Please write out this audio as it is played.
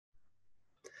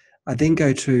I then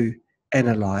go to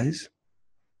Analyse,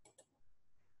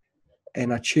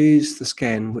 and I choose the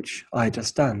scan which I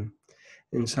just done.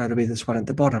 And so it'll be this one at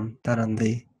the bottom, done on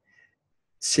the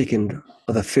 2nd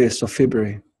or the 1st of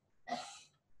February.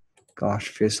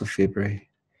 Gosh, 1st of February.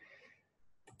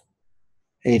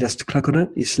 And you just click on it,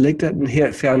 you select it, and here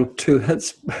it found 2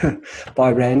 hits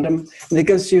by random. And it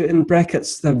gives you in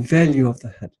brackets the value of the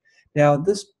hit. Now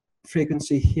this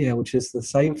frequency here, which is the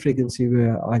same frequency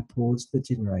where I paused the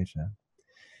generator,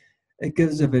 it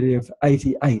gives a value of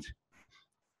 88.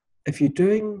 If you're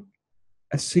doing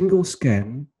a single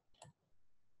scan,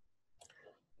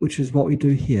 which is what we do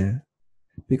here,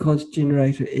 because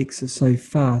GeneratorX is so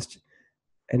fast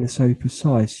and is so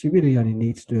precise, you really only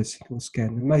need to do a single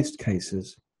scan in most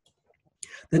cases.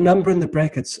 The number in the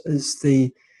brackets is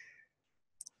the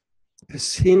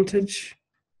percentage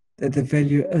that the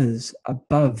value is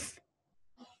above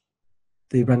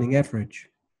the running average.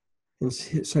 And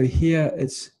so here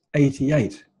it's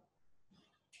 88%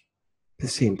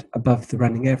 above the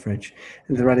running average,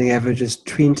 and the running average is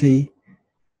 20.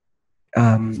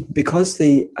 Because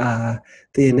the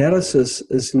analysis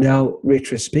is now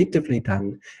retrospectively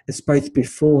done, it's both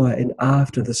before and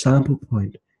after the sample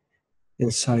point,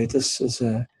 and so this is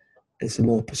a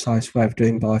more precise way of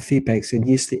doing biofeedbacks. And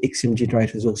yes, the XM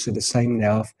generator is also the same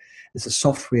now. It's a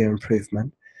software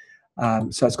improvement,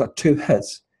 so it's got 2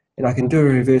 hits, and I can do a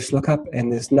reverse lookup,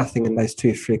 and there's nothing in those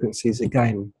 2 frequencies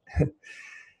again.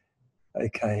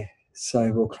 Okay,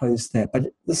 so we'll close that.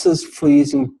 But this is for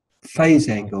using phase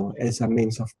angle as a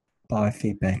means of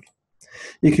biofeedback.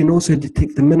 You can also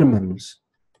detect the minimums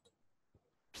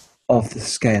of the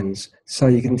scans, so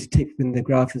you can detect when the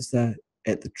graph is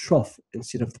at the trough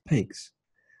instead of the peaks,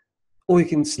 or you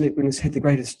can select when it's had the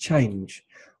greatest change.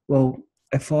 Well,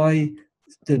 if I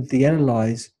did the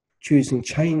Analyse choosing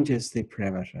change as the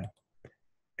parameter,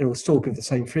 it will still give the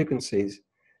same frequencies.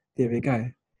 There we go,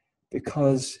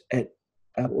 because it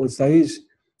was those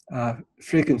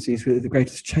frequencies where the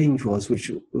greatest change was,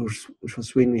 which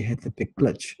was when we had the big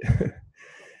glitch.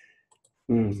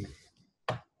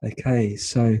 Okay,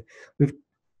 so we've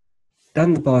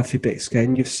done the biofeedback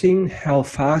scan. You've seen how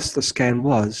fast the scan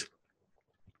was.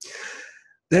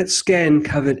 That scan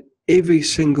covered every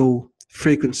single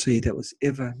frequency that was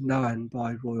ever known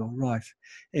by Royal Rife,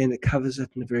 and it covers it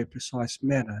in a very precise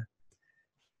manner.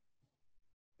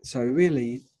 So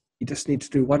really, you just need to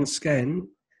do one scan.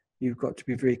 You've got to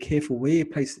be very careful where you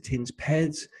place the TENS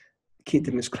pads, keep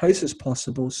them as close as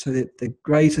possible so that the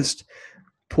greatest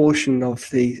portion of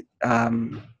the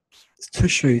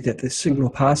tissue that the signal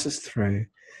passes through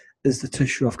is the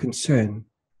tissue of concern.